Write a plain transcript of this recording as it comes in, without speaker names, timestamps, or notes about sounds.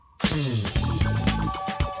And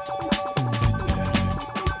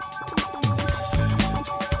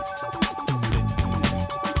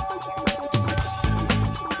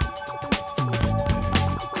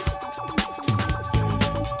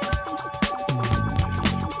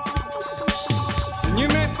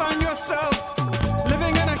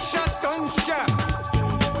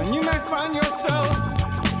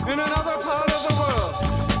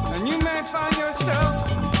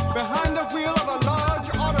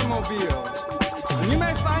you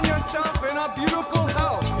may find yourself in a beautiful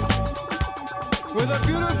house with a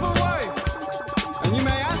beautiful wife. And you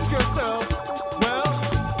may ask yourself, well,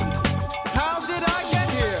 how did I get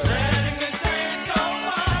here? Letting the days go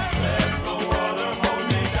by, let the water hold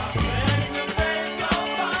me down. Letting the days go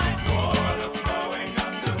by, water flowing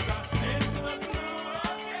underground into the blue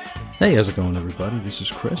again. Hey, how's it going, everybody? This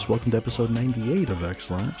is Chris. Welcome to episode 98 of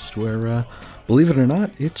X-Lapsed, where, believe it or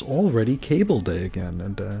not, it's already Cable Day again,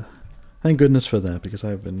 and thank goodness for that, because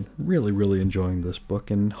I've been really enjoying this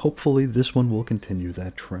book, and hopefully this one will continue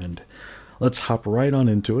that trend. Let's hop right on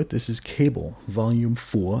into it. This is Cable, Volume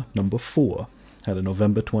 4, Number 4. Had a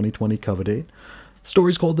November 2020 cover date. The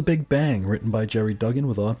story's called The Big Bang, written by Jerry Duggan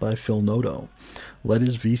with art by Phil Noto.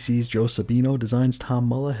 Letters VC's Joe Sabino, designs Tom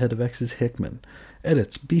Muller, head of X's Hickman.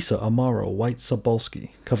 Edits Bisa Amaro, White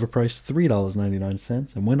Sobolski. Cover price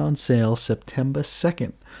 $3.99 and went on sale September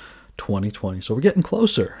 2nd, 2020. So we're getting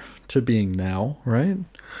closer to being now, right?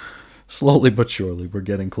 Slowly but surely, we're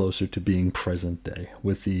getting closer to being present day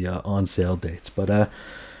with the on-sale dates. But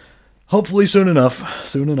hopefully soon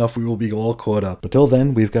enough we will be all caught up. But till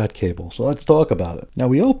then, we've got Cable, so let's talk about it. Now,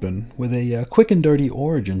 we open with a quick and dirty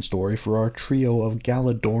origin story for our trio of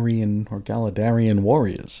Galadarian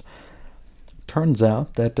warriors. Turns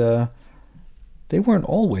out that they weren't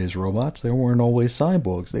always robots, they weren't always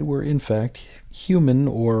cyborgs. They were, in fact, human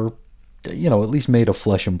or, at least made of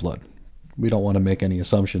flesh and blood. We don't want to make any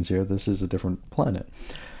assumptions here. This is a different planet.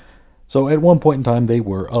 So at one point in time, they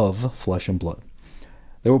were of flesh and blood.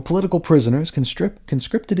 They were political prisoners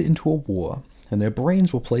conscripted into a war, and their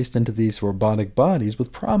brains were placed into these robotic bodies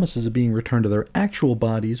with promises of being returned to their actual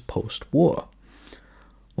bodies post-war.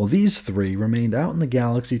 Well, these three remained out in the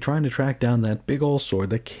galaxy trying to track down that big old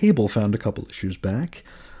sword that Cable found a couple issues back,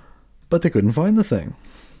 but they couldn't find the thing.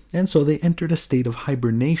 And so they entered a state of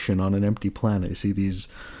hibernation on an empty planet. You see, these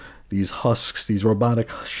husks, these robotic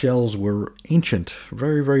shells were ancient,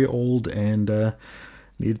 very old, and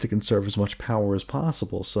needed to conserve as much power as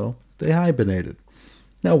possible, so they hibernated.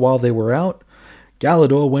 Now, while they were out,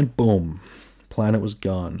 Galador went boom. Planet was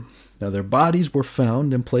gone. Now, their bodies were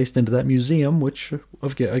found and placed into that museum, which,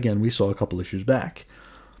 again, we saw a couple issues back.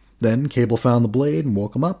 Then Cable found the blade and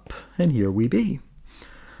woke him up, and here we be.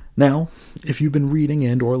 Now, if you've been reading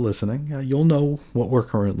and or listening, you'll know what we're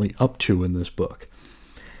currently up to in this book.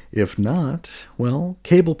 If not, well,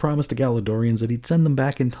 Cable promised the Galadorians that he'd send them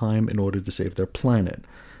back in time in order to save their planet.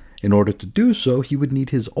 In order to do so, he would need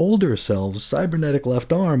his older self's cybernetic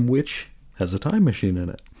left arm, which has a time machine in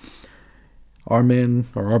it. Our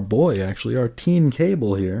teen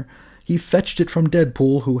Cable here, he fetched it from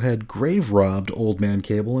Deadpool, who had grave-robbed Old Man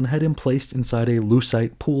Cable and had him placed inside a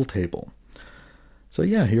lucite pool table. So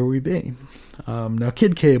yeah, here we be. Now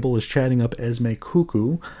Kid Cable is chatting up Esme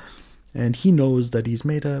Cuckoo, and he knows that he's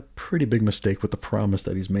made a pretty big mistake with the promise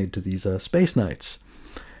that he's made to these Space Knights.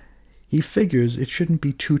 He figures it shouldn't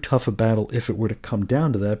be too tough a battle if it were to come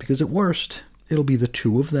down to that, because at worst, it'll be the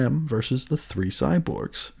two of them versus the three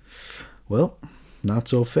cyborgs. Well, not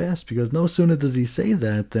so fast, because no sooner does he say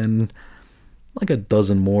that than like a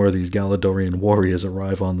dozen more of these Galadorian warriors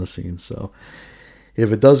arrive on the scene. So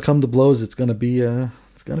if it does come to blows, it's gonna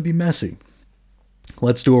be messy.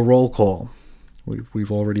 Let's do a roll call.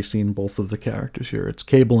 We've already seen both of the characters here. It's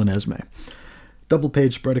Cable and Esme. Double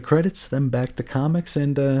page spread of credits, then back to comics,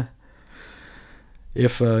 and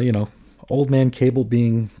if Old Man Cable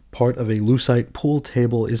being part of a lucite pool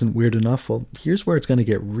table isn't weird enough, well, here's where it's going to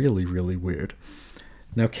get really weird.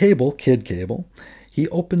 Now Kid Cable, he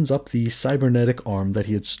opens up the cybernetic arm that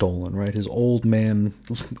he had stolen, right? His Old Man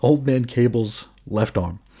Cable's left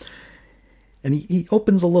arm. And he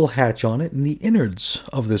opens a little hatch on it, and the innards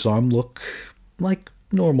of this arm look like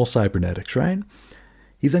normal cybernetics, right?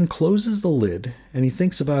 He then closes the lid, and he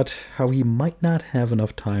thinks about how he might not have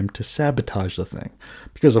enough time to sabotage the thing,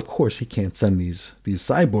 because of course he can't send these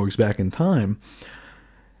cyborgs back in time.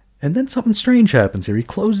 And then something strange happens here. He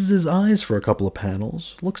closes his eyes for a couple of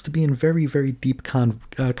panels, looks to be in very deep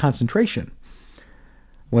concentration.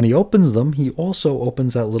 When he opens them, he also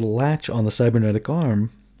opens that little latch on the cybernetic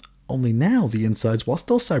arm, only now the insides, while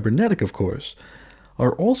still cybernetic of course,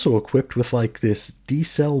 are also equipped with like this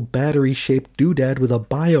D-cell battery-shaped doodad with a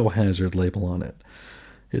biohazard label on it.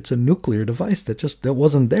 It's a nuclear device that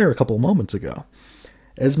wasn't there a couple moments ago.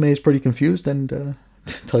 Esme is pretty confused, and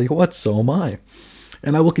tell you what, so am I.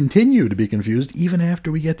 And I will continue to be confused even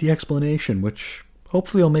after we get the explanation, which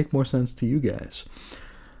hopefully will make more sense to you guys.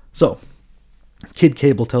 So, Kid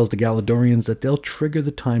Cable tells the Galadorians that they'll trigger the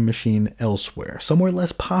time machine elsewhere, somewhere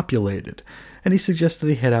less populated, and he suggests that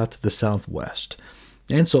they head out to the southwest.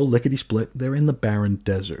 And so, lickety-split, they're in the barren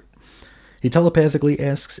desert. He telepathically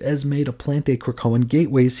asks Esme to plant a Krakoan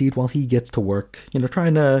gateway seed while he gets to work,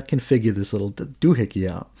 trying to configure this little doohickey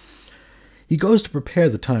out. He goes to prepare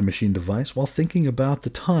the time machine device while thinking about the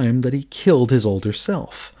time that he killed his older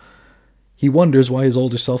self. He wonders why his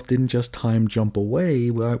older self didn't just time jump away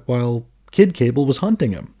while Kid Cable was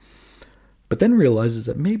hunting him, but then realizes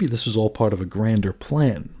that maybe this was all part of a grander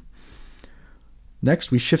plan.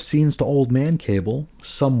 Next, we shift scenes to Old Man Cable,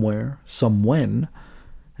 somewhere, somewhen,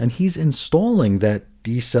 and he's installing that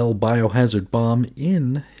D-cell biohazard bomb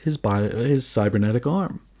in his cybernetic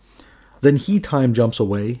arm. Then he time jumps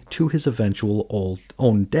away to his eventual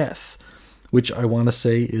own death, which I want to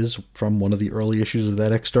say is from one of the early issues of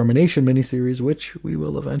that Extermination miniseries, which we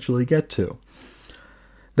will eventually get to.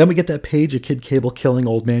 Then we get that page of Kid Cable killing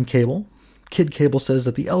Old Man Cable. Kid Cable says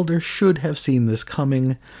that the Elder should have seen this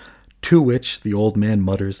coming, to which the old man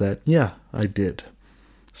mutters that, yeah, I did.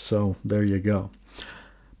 So, there you go.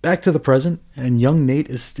 Back to the present, and young Nate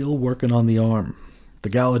is still working on the arm. The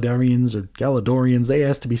Galadorians, they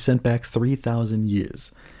ask to be sent back 3,000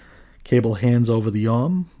 years. Cable hands over the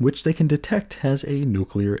arm, which they can detect has a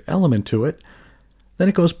nuclear element to it. Then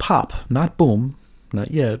it goes pop, not boom, not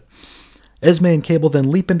yet. Esme and Cable then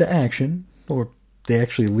leap into action, or they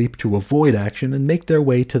actually leap to avoid action and make their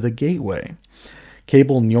way to the gateway.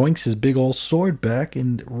 Cable yoinks his big old sword back,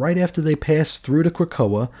 and right after they pass through to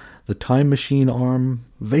Krakoa, the time machine arm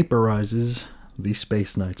vaporizes the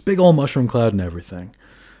Space Knights. Big old mushroom cloud and everything.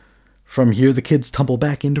 From here, the kids tumble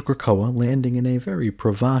back into Krakoa, landing in a very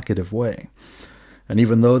provocative way. And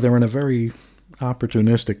even though they're in a very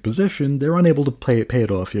opportunistic position, they're unable to pay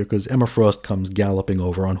it off here because Emma Frost comes galloping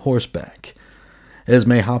over on horseback.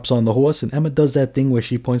 Esme hops on the horse, and Emma does that thing where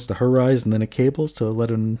she points to her eyes and then at Cable's to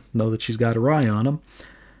let him know that she's got her eye on him.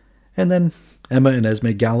 And then Emma and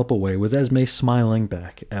Esme gallop away, with Esme smiling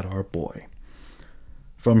back at our boy.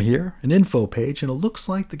 From here, an info page, and it looks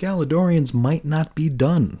like the Galadorians might not be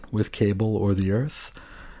done with Cable or the Earth.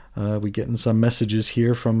 We're getting some messages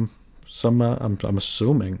here from some, I'm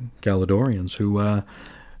assuming, Galadorians who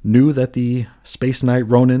knew that the Space Knight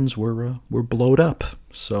Ronins were blowed up.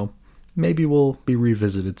 So maybe we'll be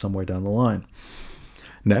revisited somewhere down the line.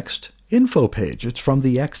 Next, info page. It's from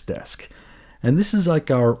the X desk. And this is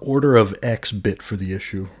like our Order of X bit for the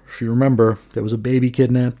issue. If you remember, there was a baby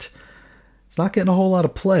kidnapped. It's not getting a whole lot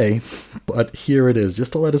of play, but here it is,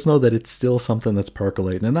 just to let us know that it's still something that's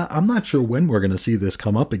percolating. And I'm not sure when we're going to see this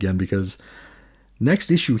come up again, because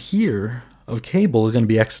next issue here of Cable is going to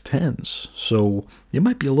be X-10s. So it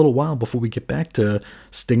might be a little while before we get back to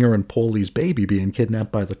Stinger and Paulie's baby being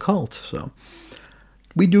kidnapped by the cult. So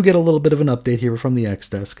we do get a little bit of an update here from the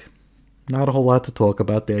X-Desk. Not a whole lot to talk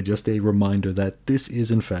about there, just a reminder that this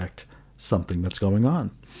is, in fact, something that's going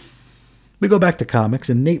on. We go back to comics,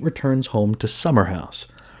 and Nate returns home to Summer House.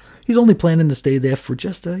 He's only planning to stay there for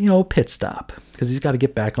just a, pit stop, because he's got to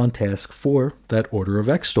get back on task for that Order of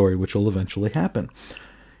X story, which will eventually happen.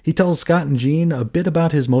 He tells Scott and Jean a bit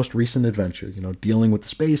about his most recent adventure, dealing with the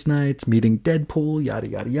Space Knights, meeting Deadpool, yada,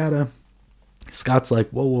 yada, yada. Scott's like,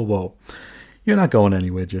 whoa. You're not going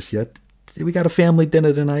anywhere just yet. We got a family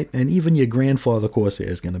dinner tonight, and even your grandfather Corsair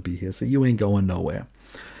is going to be here, so you ain't going nowhere.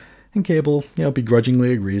 And Cable,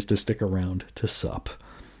 begrudgingly agrees to stick around to sup.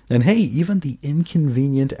 And hey, even the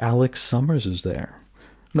inconvenient Alex Summers is there.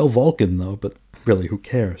 No Vulcan, though, but really, who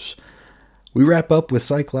cares? We wrap up with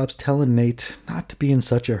Cyclops telling Nate not to be in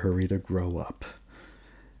such a hurry to grow up.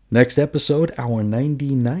 Next episode, our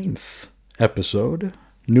 99th episode,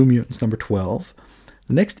 New Mutants number 12.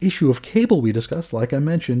 The next issue of Cable we discussed, like I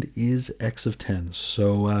mentioned, is X of 10.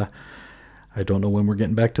 So, I don't know when we're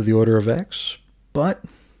getting back to the Order of X, but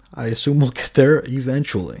I assume we'll get there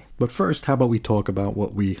eventually. But first, how about we talk about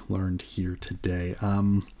what we learned here today?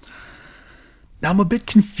 Now, I'm a bit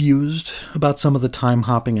confused about some of the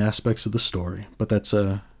time-hopping aspects of the story, but that's,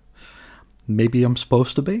 maybe I'm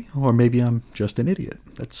supposed to be, or maybe I'm just an idiot.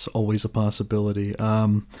 That's always a possibility.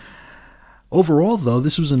 Overall, though,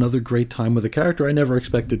 this was another great time with a character I never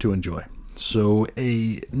expected to enjoy. So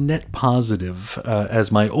a net positive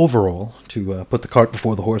as my overall, to put the cart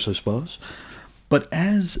before the horse, I suppose. But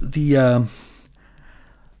as the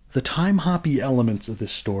The time-hoppy elements of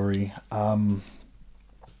this story, I don't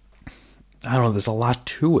know, there's a lot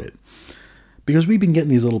to it. Because we've been getting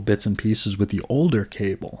these little bits and pieces with the older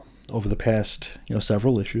Cable over the past,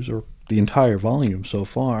 several issues, or the entire volume so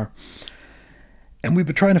far. And we've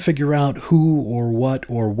been trying to figure out who or what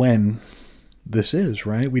or when this is,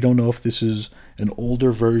 right? We don't know if this is an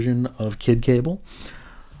older version of Kid Cable.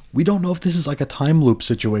 We don't know if this is like a time loop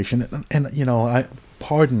situation. And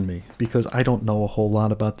pardon me, because I don't know a whole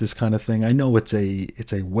lot about this kind of thing. I know it's a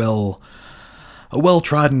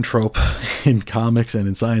well-trodden trope in comics and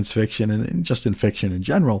in science fiction and just in fiction in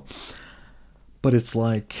general. But it's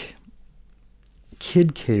like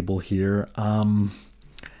Kid Cable here.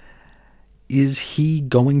 Is he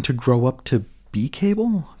going to grow up to be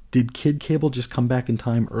Cable? Did Kid Cable just come back in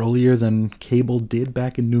time earlier than Cable did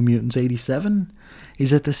back in New Mutants 87?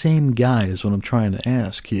 Is it the same guy is what I'm trying to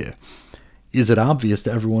ask here. Is it obvious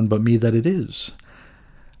to everyone but me that it is?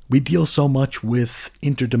 We deal so much with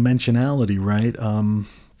interdimensionality, right?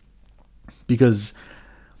 Because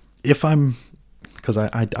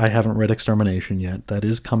I haven't read Extermination yet. That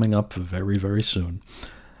is coming up very, very soon.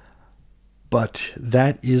 But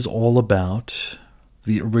that is all about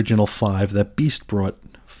the original 5 that Beast brought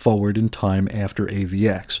forward in time after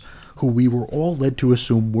AVX, who we were all led to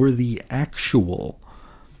assume were the actual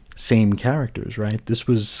same characters, right? This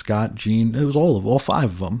was Scott, Jean, it was all 5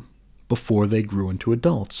 of them before they grew into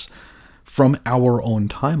adults from our own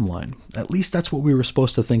timeline. At least that's what we were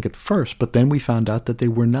supposed to think at first, but then we found out that they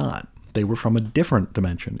were not. They were from a different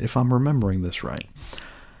dimension, if I'm remembering this right.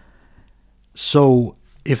 So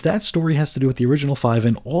if that story has to do with the original 5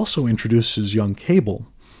 and also introduces young Cable,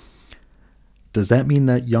 does that mean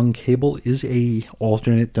that young Cable is a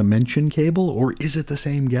alternate dimension Cable, or is it the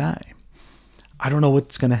same guy? I don't know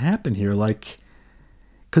what's going to happen here.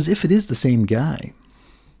 Because if it is the same guy,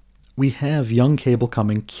 we have young Cable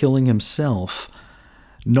coming, killing himself,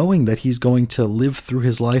 knowing that he's going to live through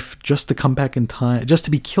his life just to come back in time, just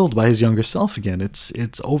to be killed by his younger self again.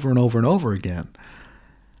 It's over and over and over again.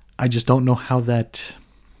 I just don't know how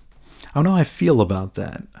I feel about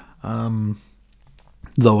that.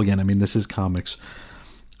 Though again, this is comics.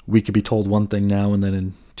 We could be told one thing now, and then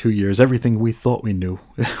in 2 years, everything we thought we knew,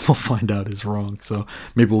 we'll find out is wrong. So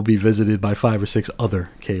maybe we'll be visited by 5 or 6 other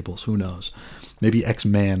Cables. Who knows? Maybe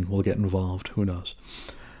X-Man will get involved. Who knows?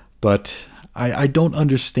 But I don't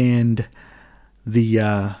understand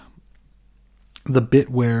the bit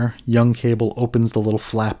where young Cable opens the little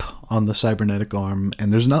flap on the cybernetic arm,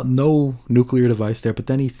 and there's no nuclear device there, but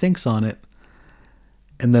then he thinks on it,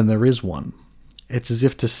 and then there is one. It's as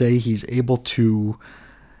if to say he's able to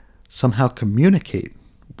somehow communicate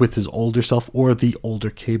with his older self or the older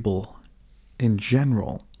Cable in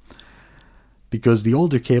general. Because the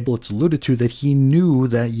older Cable, it's alluded to that he knew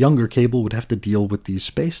that younger Cable would have to deal with these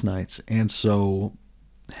space knights, and so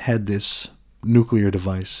had this nuclear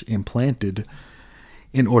device implanted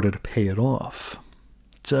in order to pay it off.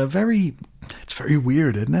 It's very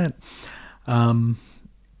weird, isn't it?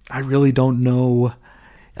 I really don't know.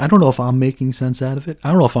 I don't know if I'm making sense out of it. I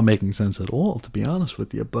don't know if I'm making sense at all, to be honest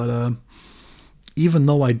with you. But even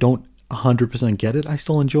though I don't 100% get it, I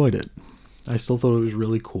still enjoyed it. I still thought it was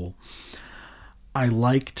really cool. I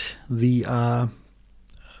liked the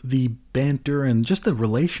banter and just the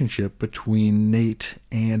relationship between Nate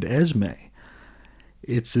and Esme.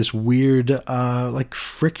 It's this weird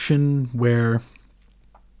friction where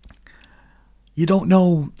you don't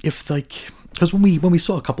know if because when we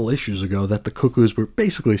saw a couple issues ago that the Cuckoos were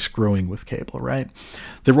basically screwing with Cable, right?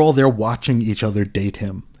 They're all there watching each other date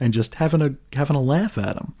him and just having a laugh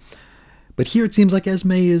at him. But here it seems like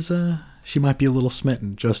Esme is she might be a little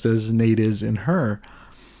smitten, just as Nate is in her.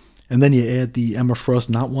 And then you add the Emma Frost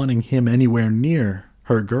not wanting him anywhere near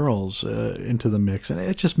her girls into the mix, and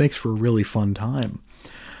it just makes for a really fun time.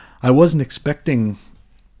 I wasn't expecting.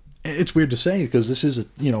 It's weird to say because this is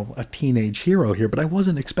a teenage hero here, but I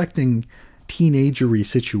wasn't expecting teenagery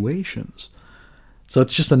situations. So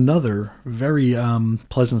it's just another very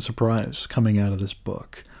pleasant surprise coming out of this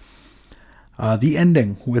book. The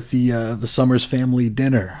ending with the Summers family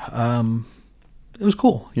dinner, it was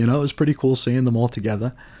cool. It was pretty cool seeing them all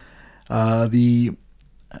together. The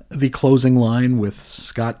closing line with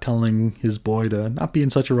Scott telling his boy to not be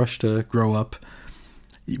in such a rush to grow up.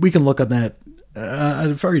 We can look at that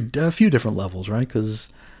at a few different levels, right? Because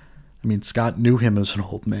Scott knew him as an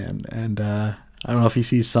old man, and I don't know if he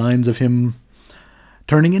sees signs of him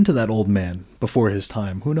turning into that old man before his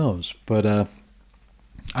time. Who knows? But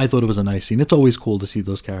I thought it was a nice scene. It's always cool to see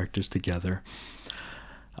those characters together.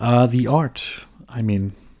 The art,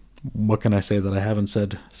 what can I say that I haven't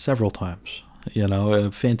said several times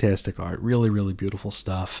Fantastic art. Really, really beautiful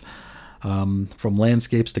stuff. From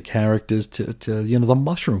landscapes to characters to the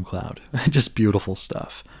mushroom cloud. Just beautiful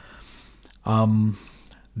stuff.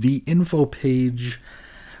 The info page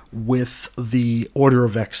with the Order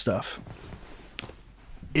of X stuff.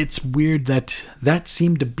 It's weird that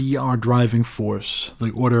seemed to be our driving force,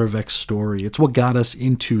 the Order of X story. It's what got us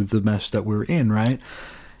into the mess that we're in, right?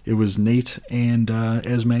 It was Nate and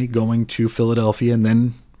Esme going to Philadelphia and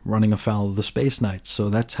then running afoul of the Space Knights. So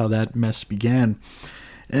that's how that mess began.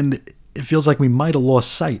 And it feels like we might have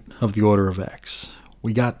lost sight of the Order of X.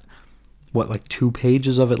 We got, 2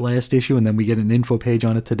 pages of it last issue, and then we get an info page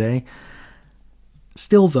on it today.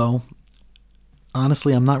 Still, though,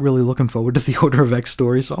 honestly, I'm not really looking forward to the Order of X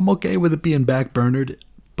story, so I'm okay with it being backburnered,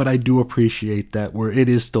 but I do appreciate that it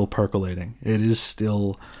is still percolating. It is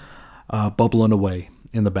still bubbling away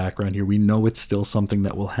in the background here. We know it's still something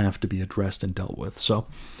that will have to be addressed and dealt with, so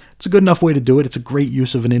it's a good enough way to do it. It's a great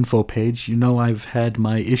use of an info page. I've had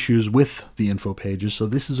my issues with the info pages, so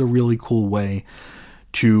this is a really cool way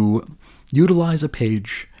to utilize a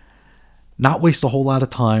page, not waste a whole lot of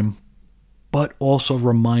time, but also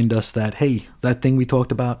remind us that, hey, that thing we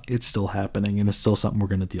talked about, it's still happening, and it's still something we're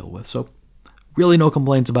going to deal with. So really no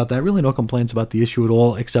complaints about that. Really no complaints about the issue at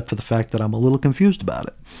all, except for the fact that I'm a little confused about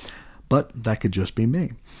it. But that could just be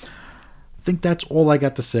me. I think that's all I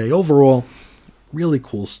got to say. Overall, really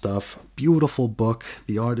cool stuff. Beautiful book.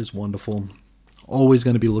 The art is wonderful. Always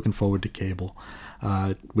going to be looking forward to Cable,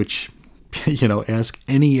 which, ask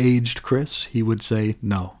any aged Chris, he would say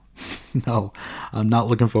no. No, I'm not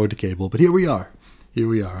looking forward to Cable, but here we are.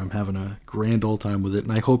 I'm having a grand old time with it,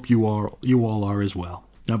 and I hope you all are as well.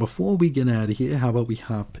 Now, before we get out of here, how about we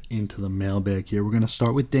hop into the mailbag here? We're going to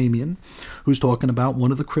start with Damien, who's talking about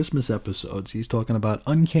one of the Christmas episodes. He's talking about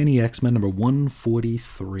Uncanny X-Men number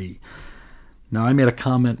 143. Now, I made a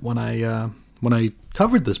comment when I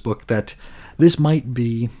covered this book that this might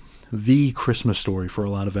be the Christmas story for a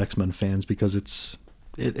lot of X-Men fans because it's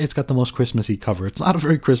got the most Christmassy cover. It's not a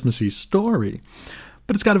very Christmassy story,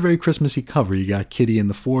 but it's got a very Christmassy cover. You got Kitty in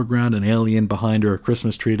the foreground, an alien behind her, a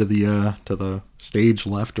Christmas tree to the stage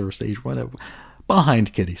left or stage whatever,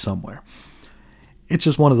 behind Kitty somewhere. It's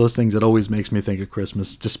just one of those things that always makes me think of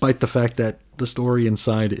Christmas, despite the fact that the story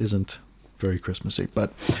inside isn't very Christmassy.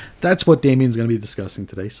 But that's what Damien's going to be discussing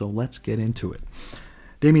today, so let's get into it.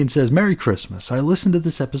 Damien says, Merry Christmas. I listened to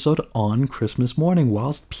this episode on Christmas morning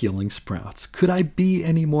whilst peeling sprouts. Could I be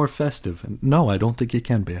any more festive? And no, I don't think it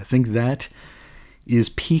can be. I think that is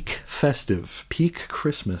peak festive. Peak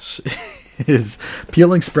Christmas is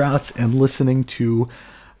peeling sprouts and listening to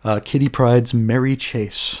Kitty Pryde's merry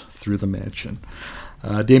chase through the mansion.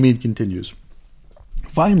 Damien continues.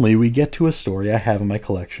 Finally, we get to a story I have in my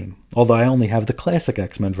collection, although I only have the classic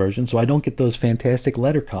X-Men version, so I don't get those fantastic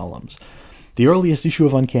letter columns. The earliest issue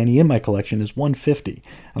of Uncanny in my collection is 150,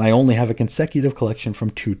 and I only have a consecutive collection from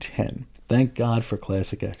 210. Thank God for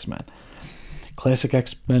Classic X-Men. Classic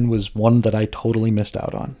X-Men was one that I totally missed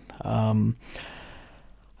out on.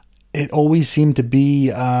 It always seemed to be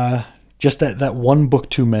just that one book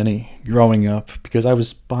too many growing up, because I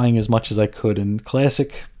was buying as much as I could, and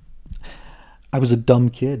Classic, I was a dumb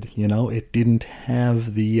kid, It didn't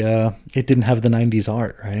have the 90s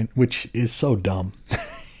art, right? Which is so dumb.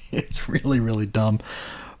 It's really, really dumb.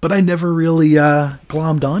 But I never really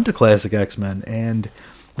glommed onto Classic X-Men. And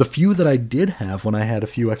the few that I did have when I had a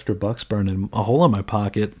few extra bucks burning a hole in my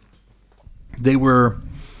pocket, they were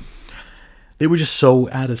just so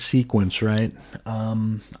out of sequence, right?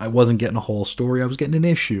 I wasn't getting a whole story. I was getting an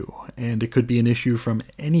issue. And it could be an issue from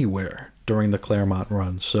anywhere during the Claremont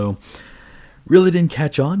run. So really didn't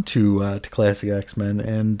catch on to Classic X-Men.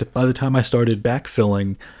 And by the time I started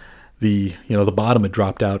backfilling, the bottom had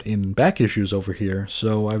dropped out in back issues over here,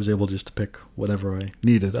 so I was able just to pick whatever I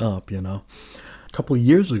needed up, A couple of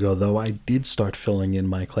years ago, though, I did start filling in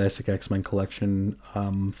my Classic X-Men collection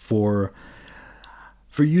for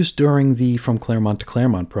use during the From Claremont to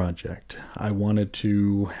Claremont project. I wanted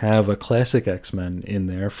to have a Classic X-Men in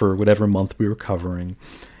there for whatever month we were covering,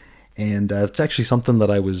 and it's actually something that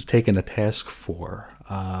I was taking a task for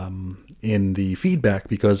in the feedback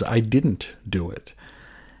because I didn't do it.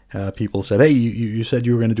 People said, hey, you said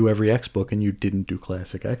you were going to do every X book and you didn't do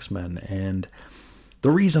Classic X-Men. And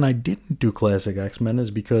the reason I didn't do Classic X-Men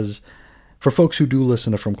is because for folks who do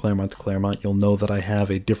listen to From Claremont to Claremont, you'll know that I have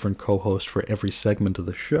a different co-host for every segment of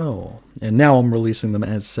the show. And now I'm releasing them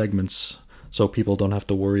as segments so people don't have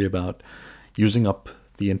to worry about using up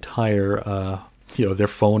the entire, their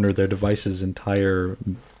phone or their device's entire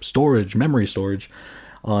memory storage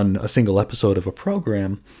on a single episode of a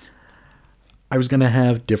program. I was going to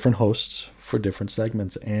have different hosts for different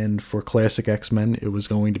segments. And for Classic X-Men, it was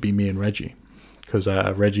going to be me and Reggie, because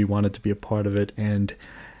Reggie wanted to be a part of it, and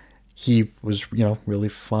he was, really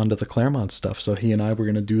fond of the Claremont stuff. So he and I were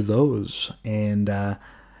going to do those. And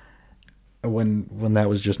when that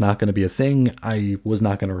was just not going to be a thing, I was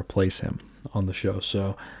not going to replace him on the show.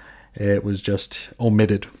 So it was just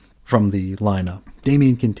omitted from the lineup.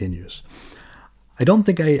 Damien continues. I don't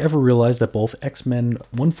think I ever realized that both X-Men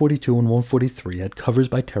 142 and 143 had covers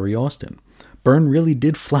by Terry Austin. Byrne really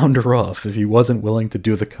did flounder off if he wasn't willing to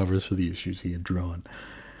do the covers for the issues he had drawn.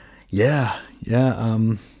 Yeah.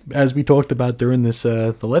 As we talked about during this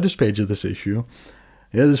the letters page of this issue,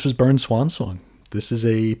 this was Byrne's swan song. This is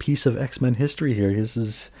a piece of X-Men history here. This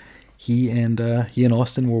is he and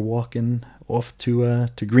Austin were walking off to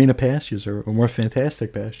greener pastures, or more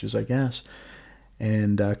fantastic pastures, I guess.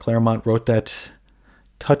 And Claremont wrote that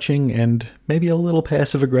touching and maybe a little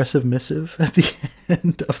passive-aggressive missive at the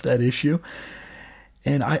end of that issue.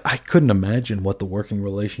 And I couldn't imagine what the working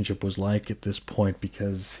relationship was like at this point,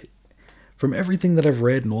 because from everything that I've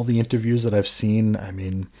read and all the interviews that I've seen, I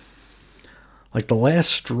mean, like the last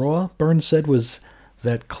straw, Byrne said, was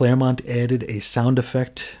that Claremont added a sound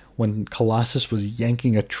effect when Colossus was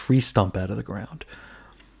yanking a tree stump out of the ground.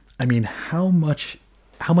 I mean, how much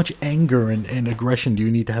anger and aggression do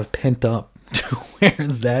you need to have pent up to where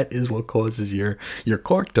that is what causes your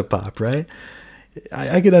cork to pop, right?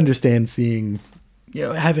 I could understand seeing,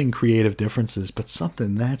 having creative differences, but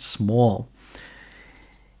something that small,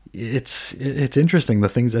 it's interesting, the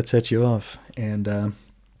things that set you off. And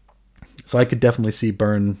so I could definitely see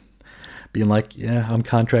Byrne being like, yeah, I'm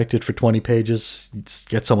contracted for 20 pages,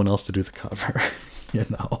 get someone else to do the cover.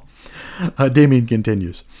 Damien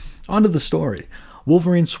continues. On to the story.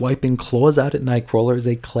 Wolverine swiping claws out at Nightcrawler is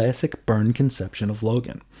a classic Byrne conception of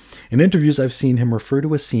Logan. In interviews, I've seen him refer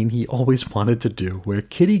to a scene he always wanted to do, where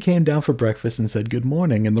Kitty came down for breakfast and said good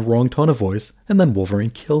morning in the wrong tone of voice, and then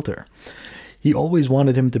Wolverine killed her. He always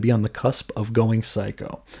wanted him to be on the cusp of going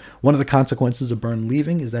psycho. One of the consequences of Byrne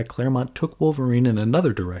leaving is that Claremont took Wolverine in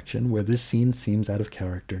another direction, where this scene seems out of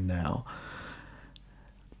character now.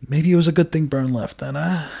 Maybe it was a good thing Byrne left then,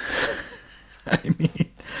 huh?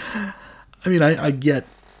 I mean, I get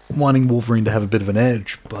wanting Wolverine to have a bit of an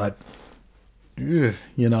edge, but, he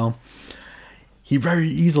very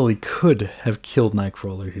easily could have killed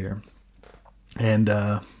Nightcrawler here. And,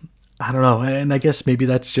 I don't know, and I guess maybe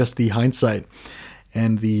that's just the hindsight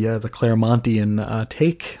and the Claremontian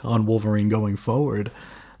take on Wolverine going forward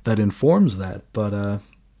that informs that, but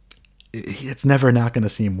it's never not going to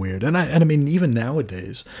seem weird. And I mean, even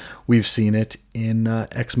nowadays, we've seen it in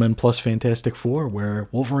X-Men plus Fantastic Four, where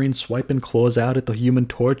Wolverine swiping claws out at the Human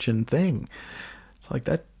Torch and Thing. It's like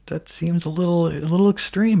that seems a little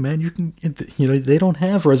extreme, man. They don't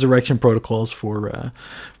have resurrection protocols for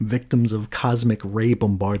victims of cosmic ray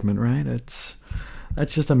bombardment, right?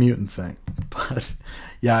 That's just a mutant thing. But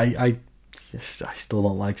yeah, I still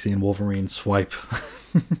don't like seeing Wolverine swipe.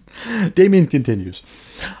 Damien continues.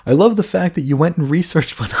 I love the fact that you went and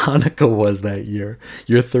researched when Hanukkah was that year.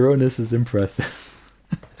 Your thoroughness is impressive.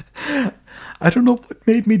 I don't know what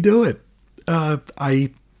made me do it.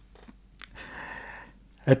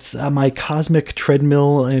 It's my cosmic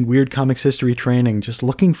treadmill and weird comics history training, just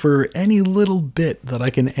looking for any little bit that I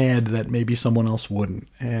can add that maybe someone else wouldn't.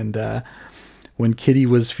 And when Kitty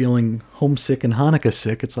was feeling homesick and Hanukkah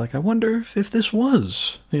sick, it's like, I wonder if this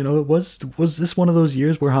was, was this one of those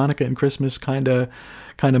years where Hanukkah and Christmas kind of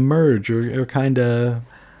merge or kind of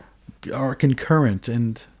are concurrent?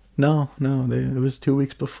 And no, it was 2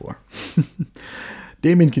 weeks before.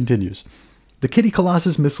 Damien continues. The Kitty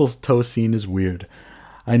Colossus mistletoe scene is weird.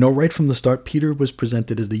 I know right from the start Peter was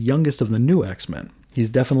presented as the youngest of the new X-Men.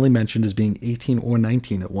 He's definitely mentioned as being 18 or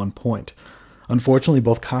 19 at one point. Unfortunately,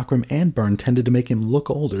 both Cockrum and Byrne tended to make him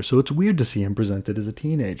look older, so it's weird to see him presented as a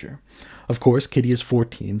teenager. Of course, Kitty is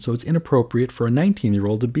 14, so it's inappropriate for a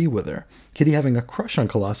 19-year-old to be with her. Kitty having a crush on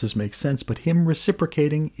Colossus makes sense, but him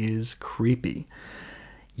reciprocating is creepy.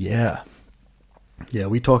 Yeah,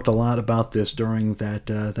 we talked a lot about this during that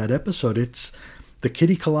episode. It's the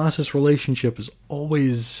Kitty Colossus relationship has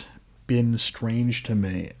always been strange to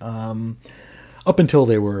me, up until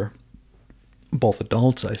they were both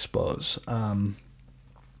adults, I suppose.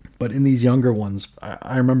 But in these younger ones,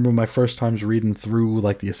 I remember my first times reading through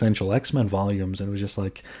like the Essential X-Men volumes, and it was just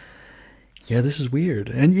like, yeah, this is weird.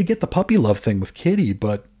 And you get the puppy love thing with Kitty,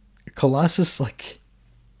 but Colossus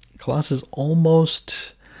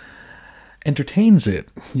almost entertains it,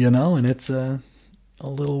 and it's a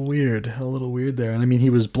little weird there. And I mean, he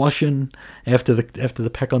was blushing after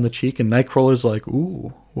the peck on the cheek, and Nightcrawler's like,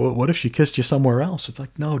 "Ooh, what if she kissed you somewhere else?" It's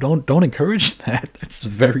like, no, don't encourage that. That's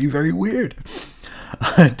very, very weird.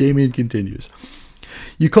 Damian continues.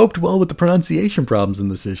 You coped well with the pronunciation problems in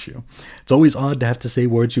this issue. It's always odd to have to say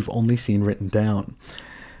words you've only seen written down.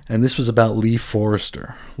 And this was about Lee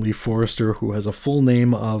Forrester. Lee Forrester, who has a full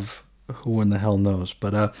name of who in the hell knows.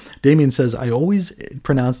 But Damian says, I always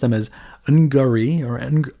pronounce them as Ungari or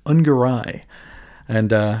Ungarai.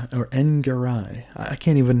 And or Engarai. I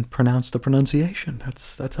can't even pronounce the pronunciation.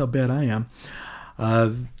 That's how bad I am.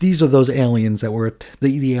 These are those aliens that were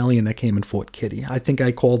the alien that came and fought Kitty. I think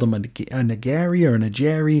I called them a Nagari or a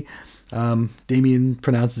Najari. Damian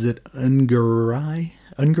pronounces it Ungarai.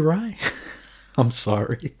 Ungarai? I'm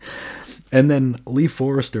sorry. And then Lee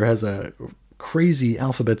Forrester has a crazy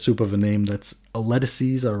alphabet soup of a name that's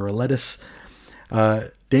Aletis or Aletis.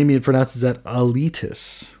 Damian pronounces that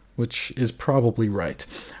Aletis, which is probably right,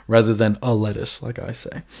 rather than a lettuce, like I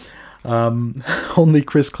say. Only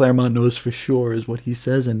Chris Claremont knows for sure is what he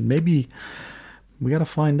says, and maybe we got to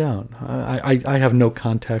find out. I have no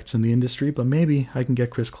contacts in the industry, but maybe I can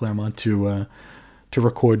get Chris Claremont to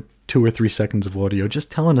record 2 or 3 seconds of audio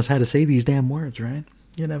just telling us how to say these damn words, right?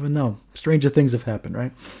 You never know. Stranger things have happened,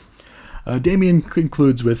 right? Damian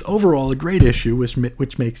concludes with, overall, a great issue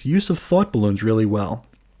which makes use of thought balloons really well.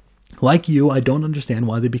 Like you, I don't understand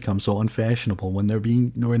why they become so unfashionable when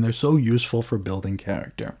they're so useful for building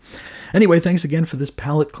character. Anyway, thanks again for this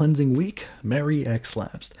palate cleansing week. Merry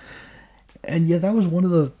X-Lapsed. And yeah, that was one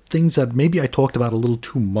of the things that maybe I talked about a little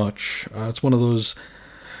too much. It's one of those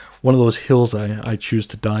hills I choose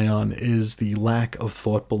to die on, is the lack of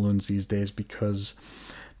thought balloons these days, because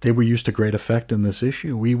they were used to great effect in this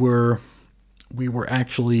issue. We were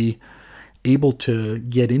actually able to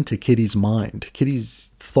get into Kitty's mind, Kitty's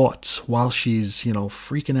thoughts while she's,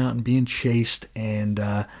 freaking out and being chased,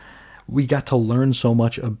 and we got to learn so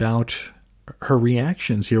much about her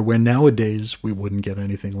reactions here, where nowadays we wouldn't get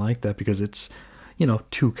anything like that because it's,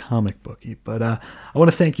 too comic booky. But I want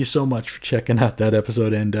to thank you so much for checking out that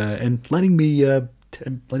episode and letting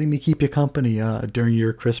me keep you company during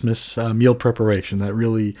your Christmas meal preparation.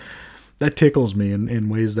 That tickles me in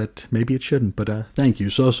ways that maybe it shouldn't, but thank you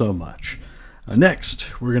so much.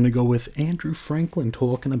 Next, we're going to go with Andrew Franklin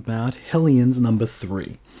talking about Hellions number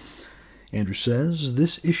 3. Andrew says,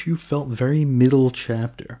 this issue felt very middle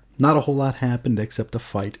chapter. Not a whole lot happened except a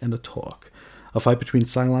fight and a talk. A fight between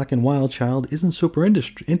Psylocke and Wildchild isn't super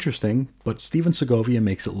interesting, but Steven Segovia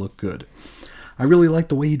makes it look good. I really like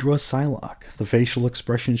the way he draws Psylocke. The facial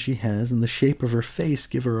expression she has and the shape of her face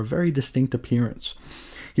give her a very distinct appearance.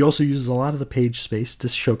 He also uses a lot of the page space to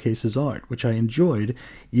showcase his art, which I enjoyed,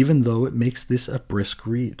 even though it makes this a brisk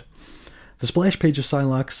read. The splash page of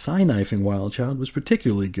Psylocke side-knifing Wildchild was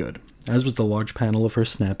particularly good, as was the large panel of her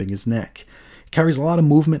snapping his neck. It carries a lot of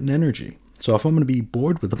movement and energy, so if I'm going to be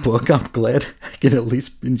bored with the book, I'm glad I can at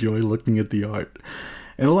least enjoy looking at the art.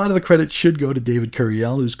 And a lot of the credit should go to David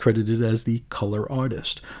Curiel, who's credited as the color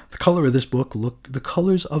artist. The colors of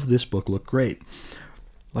this book look great,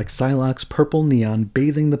 like Psylocke's purple neon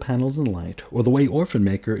bathing the panels in light, or the way Orphan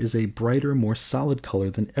Maker is a brighter, more solid color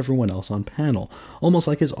than everyone else on panel, almost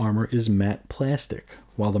like his armor is matte plastic,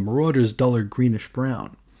 while the Marauder's duller greenish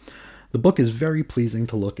brown. The book is very pleasing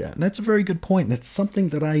to look at, and that's a very good point, and it's something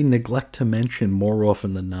that I neglect to mention more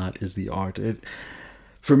often than not, is the art.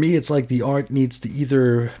 For me, it's like the art needs to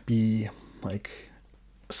either be like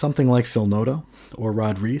something like Phil Noto or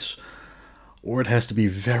Rod Reis, or it has to be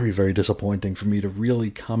very, very disappointing for me to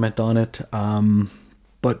really comment on it.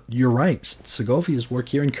 But you're right, Segovia's work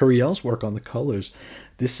here and Curiel's work on the colors,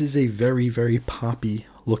 this is a very, very poppy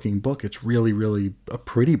looking book. It's really, really a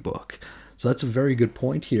pretty book. So that's a very good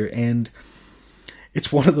point here, and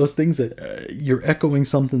it's one of those things that you're echoing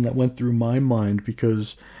something that went through my mind,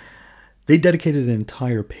 because they dedicated an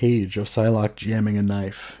entire page of Psylocke jamming a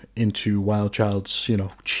knife into Wildchild's,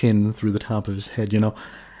 chin through the top of his head,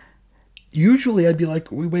 Usually I'd be like,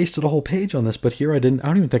 we wasted a whole page on this, but here I don't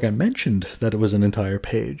even think I mentioned that it was an entire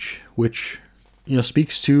page, which,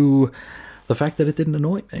 speaks to the fact that it didn't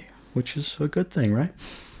annoy me, which is a good thing, right?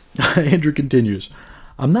 Andrew continues,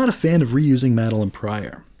 I'm not a fan of reusing Madeline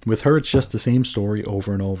Pryor. With her, it's just the same story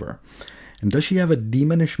over and over. And does she have a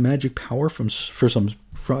demonish magic power for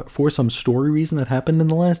some story reason that happened in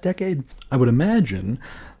the last decade? I would imagine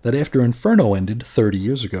that after Inferno ended 30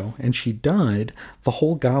 years ago, and she died, the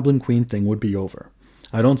whole Goblin Queen thing would be over.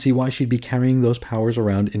 I don't see why she'd be carrying those powers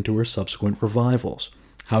around into her subsequent revivals.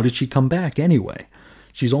 How did she come back anyway?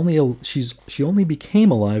 She only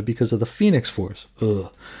became alive because of the Phoenix Force.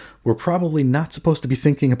 we're probably not supposed to be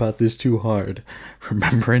thinking about this too hard.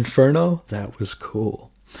 Remember Inferno? That was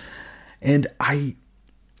cool. And I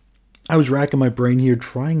was racking my brain here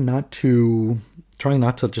trying not to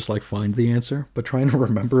just like find the answer, but trying to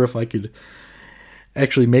remember if I could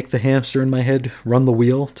actually make the hamster in my head run the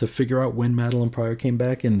wheel to figure out when Madeline Pryor came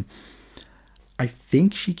back. And I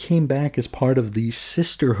think she came back as part of the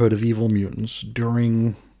Sisterhood of Evil Mutants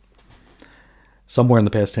during somewhere in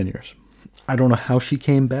the past 10 years. I don't know how she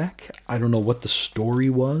came back. I don't know what the story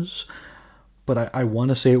was, but I want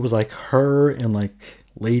to say it was like her and like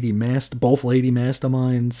both Lady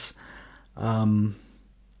Masterminds, and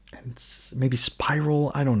maybe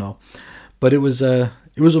Spiral. I don't know, but it was an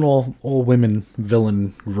all women villain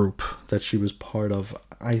group that she was part of,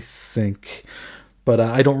 I think. But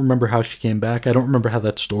I don't remember how she came back. I don't remember how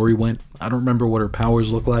that story went. I don't remember what her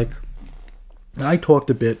powers look like. I talked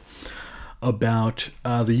a bit about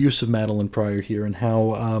the use of Madeline Pryor here and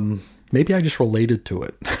how maybe I just related to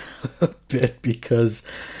it a bit, because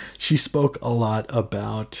she spoke a lot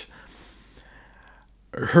about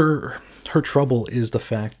her trouble is the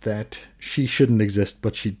fact that she shouldn't exist,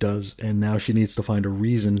 but she does, and now she needs to find a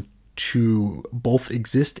reason to both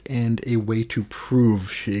exist and a way to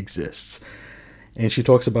prove she exists. And she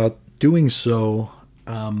talks about doing so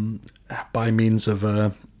by means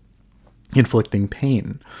of inflicting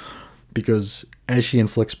pain. Because as she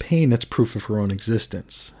inflicts pain, it's proof of her own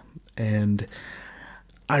existence. And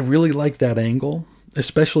I really like that angle,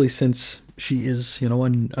 especially since she is,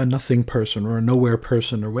 a nothing person or a nowhere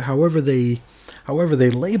person, or however they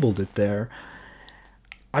labeled it there.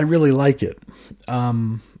 I really like it.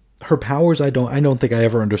 Her powers, I don't think I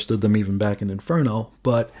ever understood them even back in Inferno,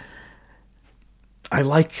 but I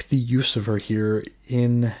like the use of her here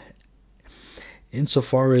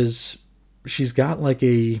insofar as she's got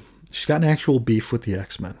an actual beef with the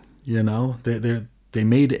X-Men. They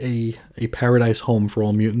made a paradise home for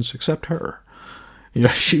all mutants except her.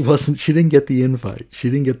 She didn't get the invite. She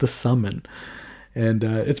didn't get the summon. And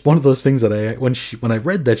it's one of those things that when I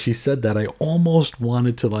read that she said that, I almost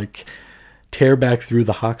wanted to tear back through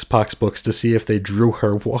the Hoxpox books to see if they drew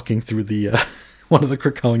her walking through the one of the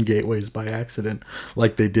Krakoan gateways by accident,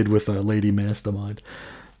 like they did with Lady Mastermind.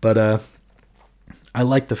 But I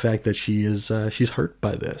like the fact that she's hurt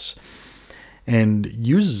by this, and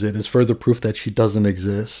uses it as further proof that she doesn't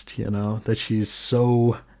exist. That she's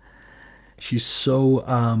so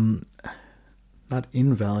not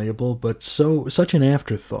invaluable, but such an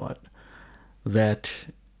afterthought that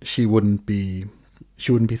she wouldn't be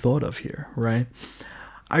thought of here, right?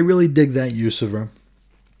 I really dig that use of her.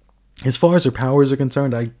 As far as her powers are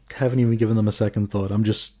concerned, I haven't even given them a second thought. I'm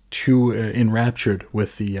just too enraptured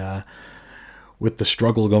with the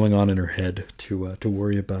struggle going on in her head to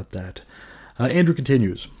worry about that. Andrew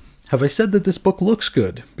continues. Have I said that this book looks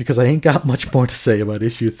good? Because I ain't got much more to say about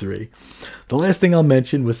issue 3. The last thing I'll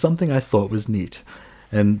mention was something I thought was neat,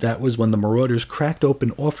 and that was when the Marauders cracked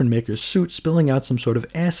open Orphan Maker's suit, spilling out some sort of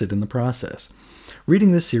acid in the process.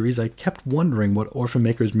 Reading this series, I kept wondering what Orphan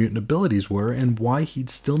Maker's mutant abilities were and why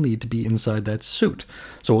he'd still need to be inside that suit.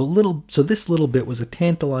 So this little bit was a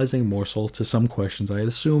tantalizing morsel to some questions I had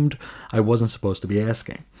assumed I wasn't supposed to be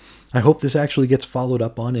asking. I hope this actually gets followed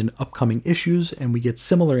up on in upcoming issues and we get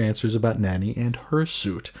similar answers about Nanny and her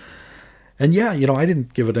suit. And yeah, I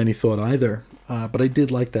didn't give it any thought either, but I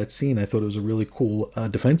did like that scene. I thought it was a really cool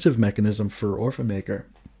defensive mechanism for Orphan Maker.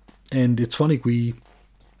 And it's funny, we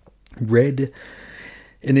read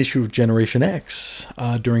an issue of Generation X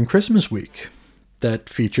during Christmas week that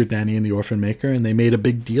featured Nanny and the Orphan Maker, and they made a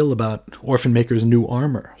big deal about Orphan Maker's new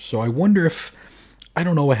armor. So I wonder if, I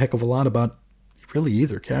don't know a heck of a lot about really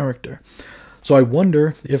either character. So I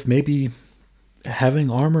wonder if maybe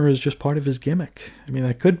having armor is just part of his gimmick. I mean,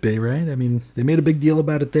 that could be, right? I mean, they made a big deal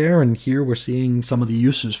about it there, and here we're seeing some of the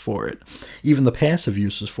uses for it, even the passive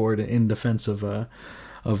uses for it in defense of the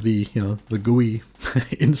the gooey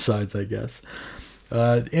insides, I guess.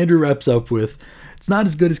 Andrew wraps up with, it's not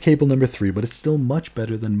as good as Cable number 3, but it's still much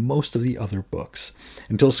better than most of the other books.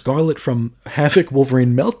 Until Scarlet from Havoc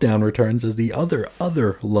Wolverine Meltdown returns as the other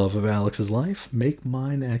love of Alex's life, make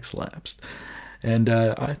mine X-Lapsed. And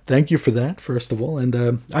I thank you for that, first of all,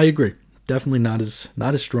 and I agree. Definitely not as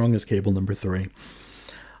strong as Cable number 3.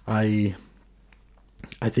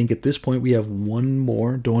 I think at this point we have one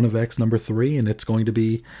more Dawn of X number 3, and it's going to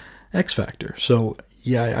be X Factor. So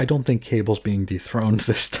yeah, I don't think Cable's being dethroned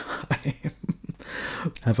this time.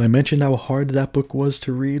 Have I mentioned how hard that book was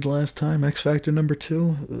to read last time, X Factor number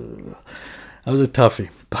 2? That was a toughie,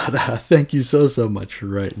 but thank you so much for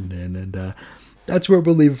writing in, and that's where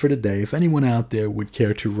we'll leave it for today. If anyone out there would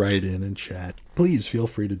care to write in and chat, please feel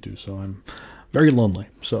free to do so. I'm very lonely.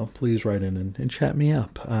 So please write in and chat me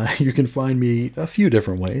up. You can find me a few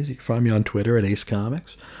different ways. You can find me on Twitter at Ace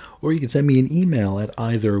Comics, or you can send me an email at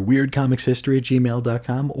either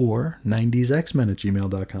weirdcomicshistory@gmail.com or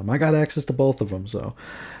 90sxmen@gmail.com. I got access to both of them, so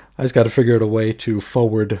I just got to figure out a way to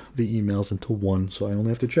forward the emails into one, so I only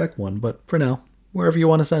have to check one. But for now, wherever you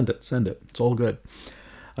want to send it, send it. It's all good.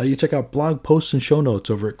 You check out blog posts and show notes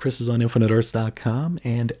over at chrisisoninfiniteearths.com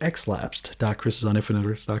and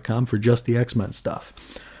xlapsed.chrisisoninfiniteearths.com for just the X-Men stuff.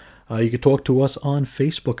 You can talk to us on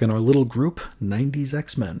Facebook in our little group, 90s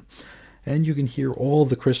X-Men. And you can hear all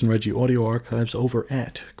the Chris and Reggie audio archives over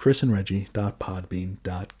at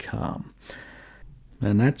chrisandreggie.podbean.com.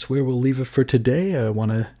 And that's where we'll leave it for today. I want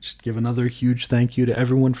to just give another huge thank you to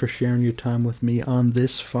everyone for sharing your time with me on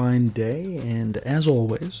this fine day. And as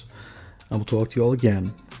always, I will talk to you all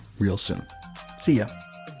again real soon. See ya.